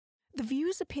The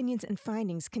views, opinions, and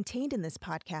findings contained in this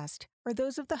podcast are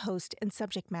those of the host and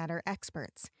subject matter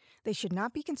experts. They should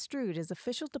not be construed as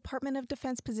official Department of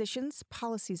Defense positions,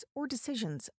 policies, or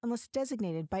decisions unless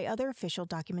designated by other official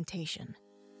documentation.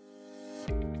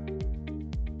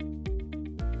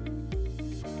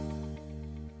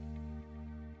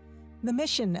 The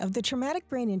mission of the Traumatic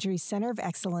Brain Injury Center of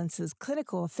Excellence's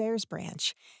Clinical Affairs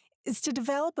Branch is to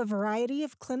develop a variety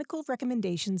of clinical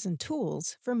recommendations and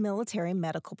tools for military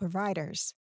medical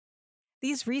providers.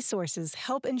 These resources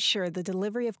help ensure the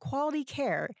delivery of quality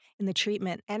care in the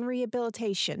treatment and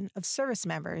rehabilitation of service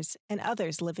members and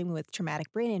others living with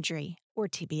traumatic brain injury, or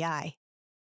TBI.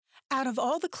 Out of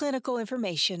all the clinical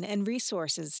information and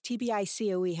resources TBI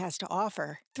COE has to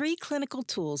offer, 3 clinical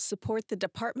tools support the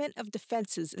Department of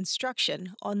Defense's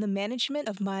instruction on the management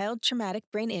of mild traumatic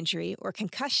brain injury or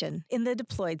concussion in the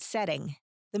deployed setting: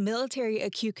 the Military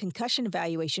Acute Concussion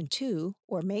Evaluation 2,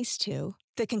 or MACE-2,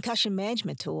 the Concussion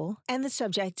Management Tool, and the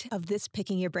subject of this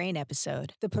Picking Your Brain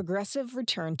episode, the Progressive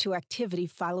Return to Activity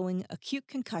Following Acute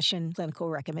Concussion Clinical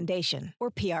Recommendation,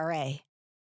 or PRA.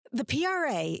 The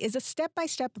PRA is a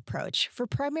step-by-step approach for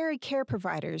primary care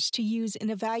providers to use in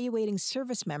evaluating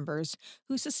service members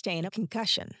who sustain a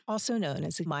concussion, also known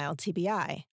as a mild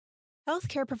TBI.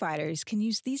 Healthcare providers can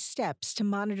use these steps to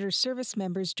monitor service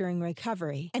members during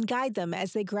recovery and guide them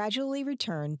as they gradually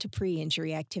return to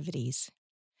pre-injury activities.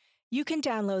 You can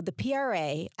download the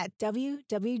PRA at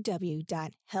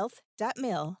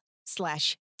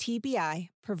www.health.mil/TBI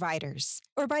providers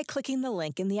or by clicking the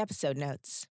link in the episode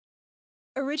notes.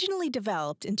 Originally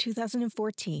developed in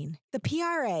 2014, the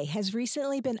PRA has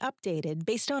recently been updated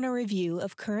based on a review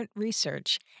of current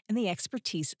research and the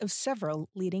expertise of several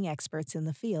leading experts in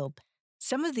the field.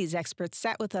 Some of these experts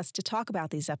sat with us to talk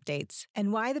about these updates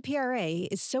and why the PRA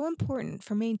is so important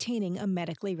for maintaining a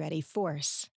medically ready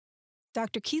force.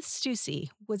 Dr. Keith Stussy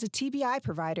was a TBI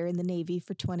provider in the Navy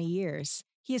for 20 years.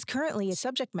 He is currently a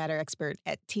subject matter expert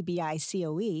at TBI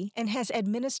COE and has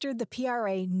administered the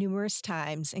PRA numerous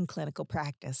times in clinical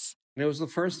practice. And it was the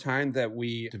first time that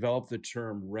we developed the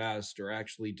term rest or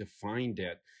actually defined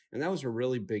it. And that was a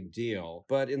really big deal.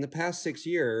 But in the past 6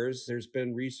 years, there's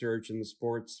been research in the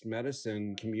sports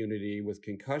medicine community with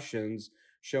concussions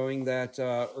showing that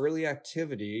early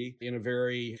activity in a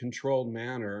very controlled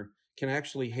manner can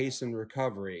actually hasten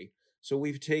recovery. So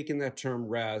we've taken that term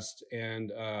rest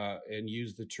and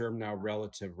used the term now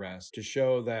relative rest to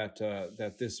show that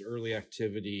this early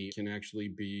activity can actually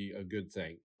be a good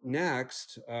thing.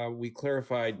 Next, we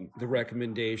clarified the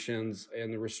recommendations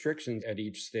and the restrictions at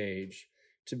each stage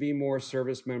to be more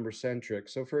service member centric.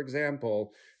 So for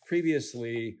example,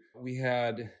 previously we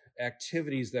had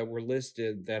activities that were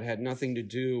listed that had nothing to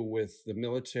do with the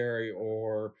military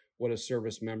or what a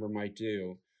service member might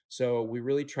do. So we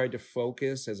really tried to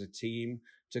focus as a team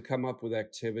to come up with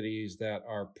activities that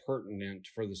are pertinent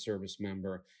for the service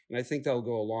member. And I think that'll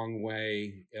go a long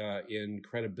way in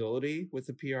credibility with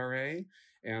the PRA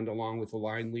and along with the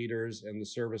line leaders and the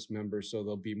service members, so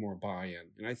there'll be more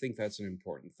buy-in. And I think that's an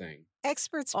important thing.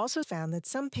 Experts also found that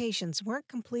some patients weren't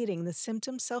completing the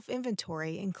symptom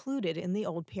self-inventory included in the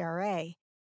old PRA.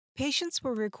 Patients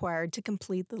were required to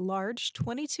complete the large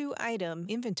 22-item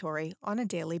inventory on a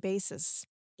daily basis.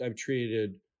 I've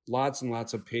treated lots and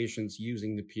lots of patients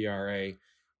using the PRA.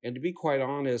 And to be quite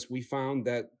honest, we found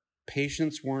that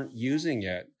patients weren't using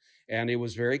it. And it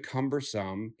was very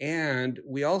cumbersome. And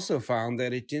we also found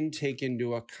that it didn't take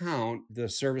into account the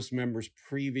service member's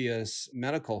previous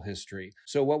medical history.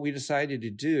 So what we decided to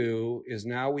do is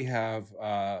now we have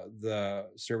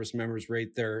the service members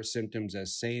rate their symptoms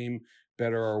as same,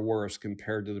 better, or worse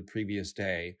compared to the previous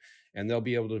day. And they'll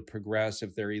be able to progress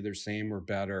if they're either same or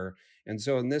better. And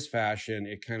so in this fashion,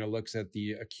 it kind of looks at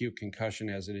the acute concussion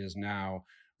as it is now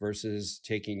versus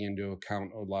taking into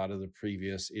account a lot of the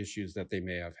previous issues that they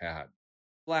may have had.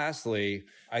 Lastly,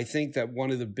 I think that one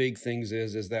of the big things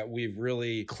is that we've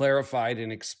really clarified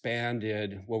and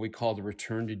expanded what we call the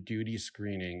return to duty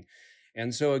screening.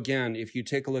 And so again, if you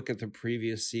take a look at the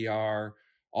previous CR,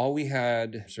 all we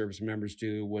had service members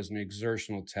do was an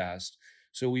exertional test.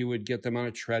 So we would get them on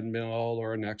a treadmill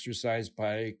or an exercise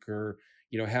bike or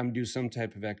have them do some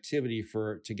type of activity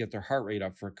to get their heart rate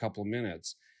up for a couple of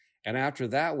minutes. And after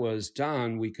that was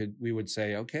done, we would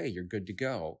say, okay, you're good to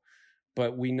go.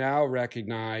 But we now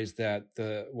recognize that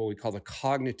what we call the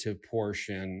cognitive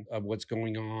portion of what's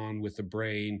going on with the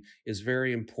brain is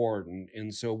very important.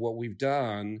 And so what we've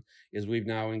done is we've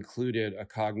now included a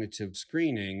cognitive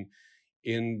screening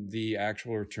in the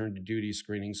actual return to duty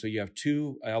screening. So you have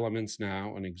 2 elements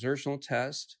now, an exertional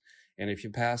test And if you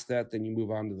pass that, then you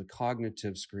move on to the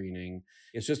cognitive screening.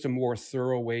 It's just a more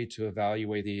thorough way to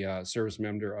evaluate the service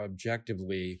member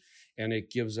objectively, and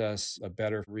it gives us a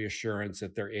better reassurance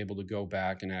that they're able to go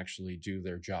back and actually do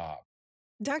their job.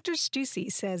 Dr.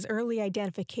 Stussy says early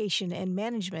identification and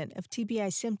management of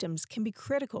TBI symptoms can be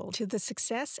critical to the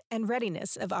success and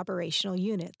readiness of operational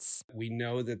units. We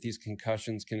know that these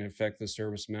concussions can affect the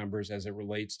service members as it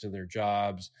relates to their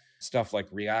jobs, stuff like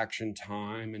reaction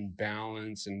time and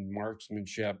balance and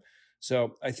marksmanship.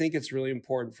 So I think it's really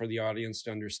important for the audience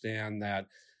to understand that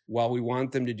while we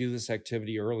want them to do this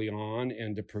activity early on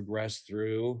and to progress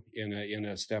through in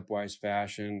a stepwise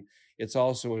fashion, it's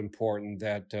also important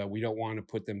that we don't want to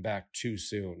put them back too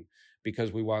soon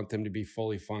because we want them to be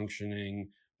fully functioning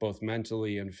both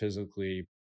mentally and physically.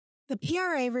 The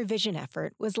PRA revision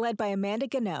effort was led by Amanda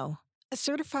Gano, a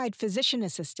certified physician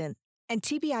assistant and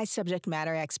TBI subject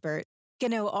matter expert.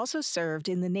 Gano also served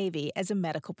in the Navy as a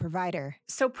medical provider.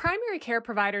 So primary care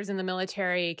providers in the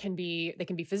military can be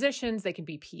physicians, they can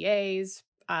be PAs,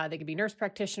 they could be nurse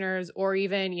practitioners, or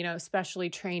even, specially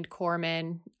trained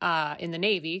corpsmen in the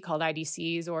Navy called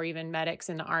IDCs, or even medics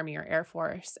in the Army or Air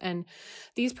Force. And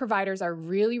these providers are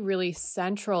really, really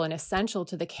central and essential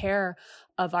to the care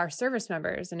of our service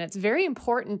members. And it's very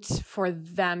important for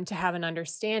them to have an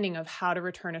understanding of how to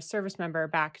return a service member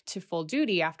back to full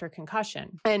duty after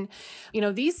concussion. And,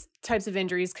 these types of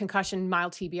injuries, concussion,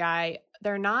 mild TBI,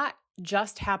 they're not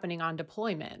just happening on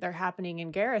deployment. They're happening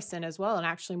in garrison as well, and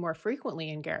actually more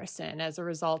frequently in garrison as a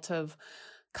result of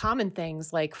common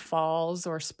things like falls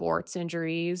or sports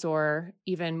injuries or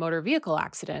even motor vehicle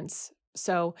accidents.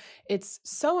 So it's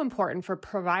so important for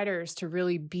providers to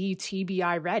really be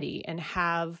TBI ready and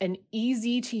have an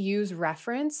easy to use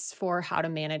reference for how to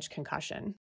manage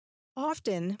concussion.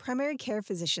 Often, primary care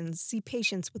physicians see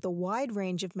patients with a wide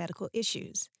range of medical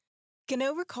issues.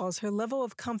 Gano recalls her level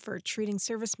of comfort treating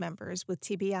service members with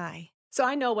TBI. So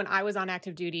I know when I was on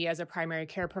active duty as a primary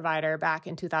care provider back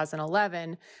in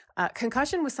 2011,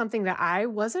 concussion was something that I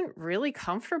wasn't really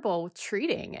comfortable with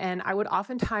treating. And I would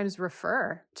oftentimes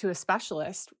refer to a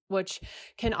specialist, which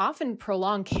can often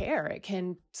prolong care. It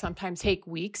can sometimes take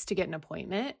weeks to get an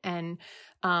appointment. And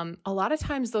a lot of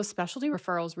times those specialty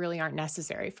referrals really aren't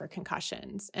necessary for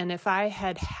concussions. And if I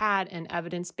had had an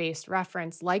evidence-based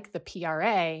reference like the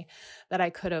PRA that I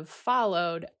could have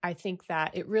followed, I think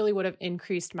that it really would have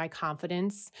increased my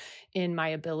confidence in my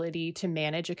ability to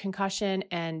manage a concussion,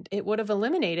 and it would have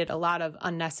eliminated a lot of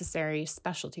unnecessary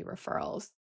specialty referrals.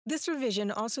 This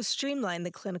revision also streamlined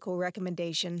the clinical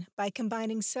recommendation by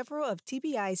combining several of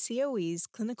TBI COE's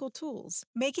clinical tools,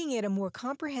 making it a more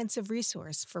comprehensive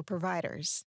resource for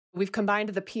providers. We've combined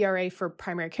the PRA for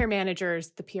primary care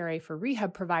managers, the PRA for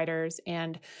rehab providers,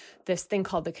 and this thing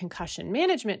called the concussion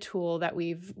management tool that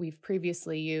we've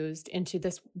previously used into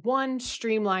this one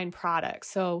streamlined product.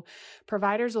 So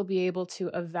providers will be able to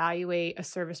evaluate a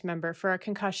service member for a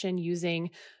concussion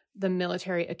using the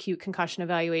Military Acute Concussion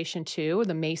Evaluation 2, or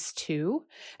the MACE-2,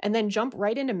 and then jump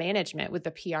right into management with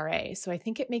the PRA. So I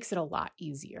think it makes it a lot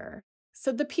easier.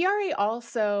 So the PRA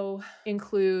also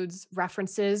includes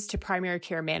references to primary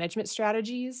care management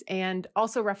strategies and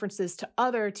also references to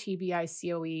other TBI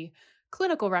COE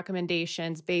clinical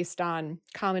recommendations based on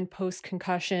common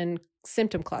post-concussion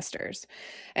symptom clusters.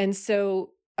 And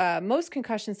so most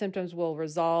concussion symptoms will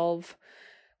resolve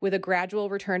with a gradual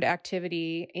return to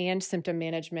activity and symptom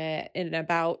management in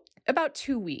about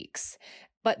 2 weeks.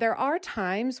 But there are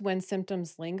times when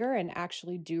symptoms linger and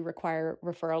actually do require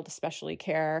referral to specialty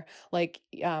care, like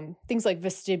things like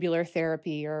vestibular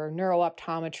therapy or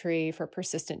neurooptometry for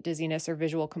persistent dizziness or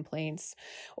visual complaints,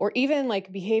 or even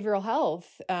like behavioral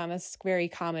health. It's very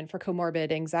common for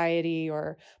comorbid anxiety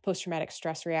or post-traumatic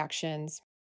stress reactions.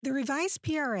 The revised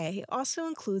PRA also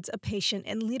includes a patient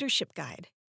and leadership guide.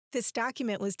 This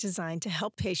document was designed to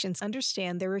help patients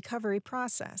understand their recovery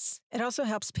process. It also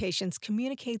helps patients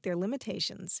communicate their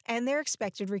limitations and their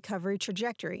expected recovery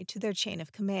trajectory to their chain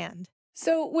of command.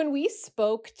 So when we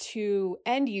spoke to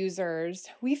end users,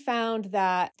 we found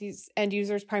that these end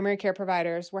users, primary care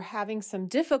providers, were having some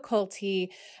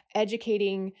difficulty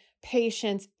educating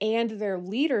patients and their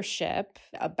leadership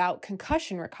about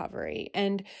concussion recovery.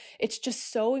 And it's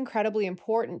just so incredibly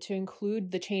important to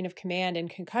include the chain of command in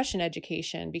concussion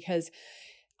education, because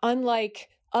unlike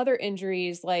other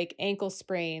injuries like ankle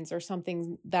sprains or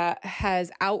something that has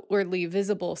outwardly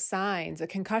visible signs, a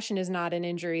concussion is not an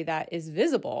injury that is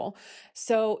visible.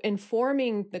 So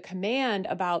informing the command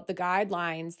about the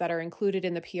guidelines that are included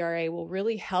in the PRA will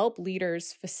really help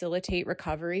leaders facilitate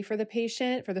recovery for the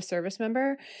patient, for the service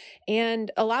member,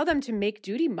 and allow them to make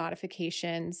duty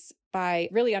modifications by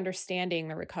really understanding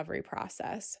the recovery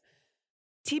process.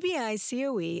 TBI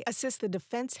COE assists the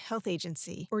Defense Health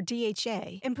Agency, or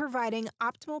DHA, in providing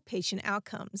optimal patient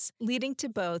outcomes, leading to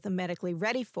both a medically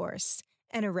ready force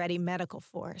and a ready medical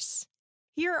force.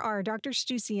 Here are Dr.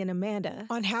 Stussy and Amanda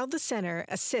on how the center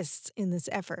assists in this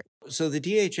effort. So the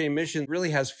DHA mission really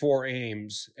has 4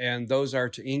 aims, and those are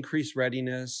to increase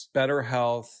readiness, better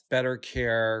health, better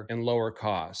care, and lower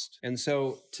cost. And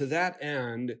so to that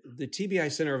end, the TBI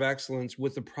Center of Excellence,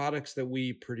 with the products that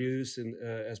we produce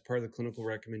as part of the clinical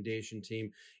recommendation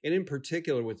team, and in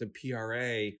particular with the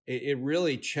PRA, it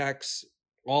really checks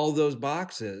all those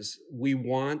boxes. We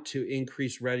want to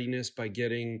increase readiness by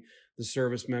getting the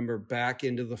service member back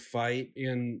into the fight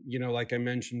in, like I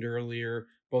mentioned earlier,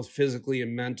 both physically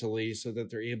and mentally, so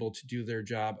that they're able to do their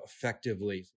job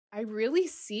effectively. I really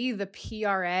see the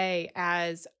PRA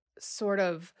as sort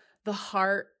of the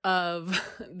heart of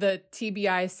the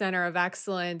TBI Center of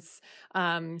Excellence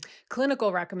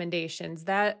clinical recommendations.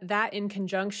 That in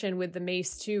conjunction with the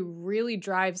MACE-2 really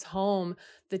drives home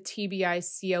the TBI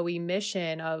COE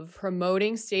mission of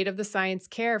promoting state-of-the-science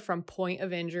care from point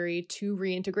of injury to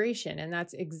reintegration. And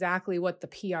that's exactly what the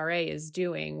PRA is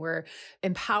doing. We're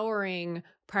empowering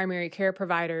primary care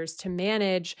providers to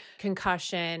manage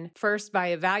concussion, first by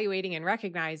evaluating and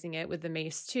recognizing it with the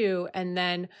MACE-2, and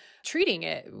then treating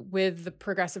it with the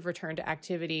progressive return to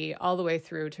activity all the way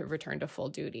through to return to full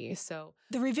duty. So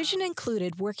the revision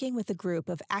included working with a group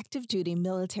of active duty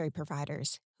military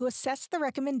providers who assessed the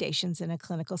recommendations in a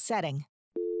clinical setting.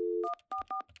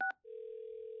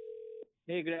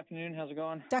 Hey, good afternoon. How's it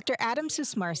going? Dr. Adam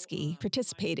Susmarsky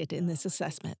participated in this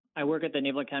assessment. I work at the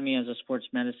Naval Academy as a sports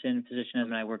medicine physician,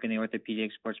 and I work in the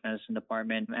orthopedic sports medicine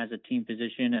department as a team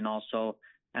physician and also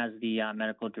as the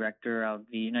medical director of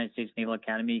the United States Naval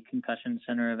Academy Concussion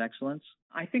Center of Excellence.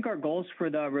 I think our goals for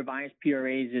the revised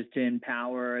PRAs is to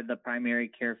empower the primary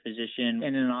care physician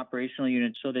in an operational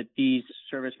unit so that these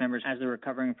service members, as they're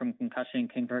recovering from concussion,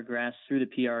 can progress through the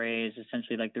PRAs,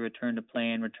 essentially like the return to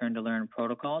play and return to learn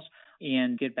protocols,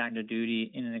 and get back to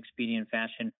duty in an expedient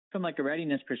fashion. From like a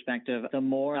readiness perspective, the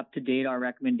more up to date our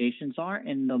recommendations are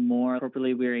and the more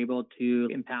appropriately we're able to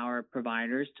empower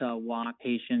providers to walk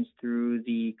patients through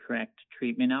the correct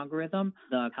treatment algorithm,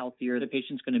 the healthier the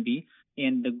patient's going to be.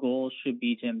 And the goal should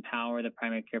be to empower the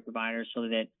primary care providers so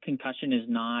that concussion is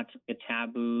not a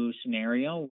taboo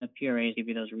scenario. The PRAs give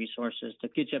you those resources to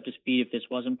get you up to speed. If this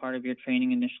wasn't part of your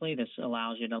training initially, this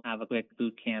allows you to have a quick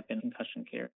boot camp in concussion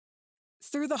care.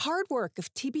 Through the hard work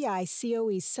of TBI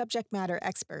COE subject matter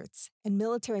experts and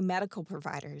military medical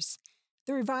providers,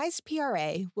 the revised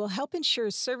PRA will help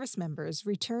ensure service members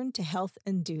return to health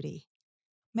and duty.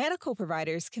 Medical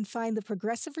providers can find the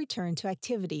progressive return to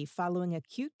activity following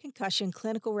acute concussion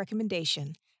clinical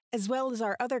recommendation, as well as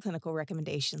our other clinical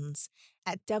recommendations,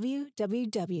 at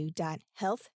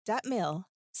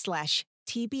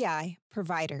www.health.mil/TBI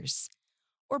providers,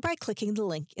 or by clicking the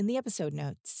link in the episode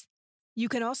notes. You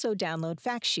can also download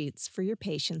fact sheets for your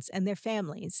patients and their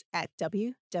families at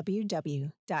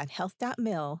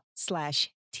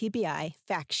www.health.mil/TBI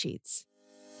fact sheets.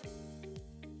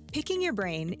 Picking Your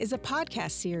Brain is a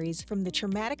podcast series from the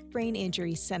Traumatic Brain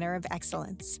Injury Center of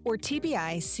Excellence, or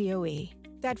TBI COE,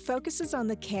 that focuses on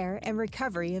the care and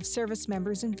recovery of service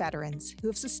members and veterans who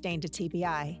have sustained a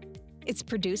TBI. It's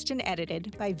produced and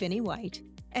edited by Vinnie White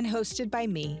and hosted by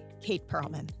me, Kate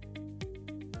Perlman.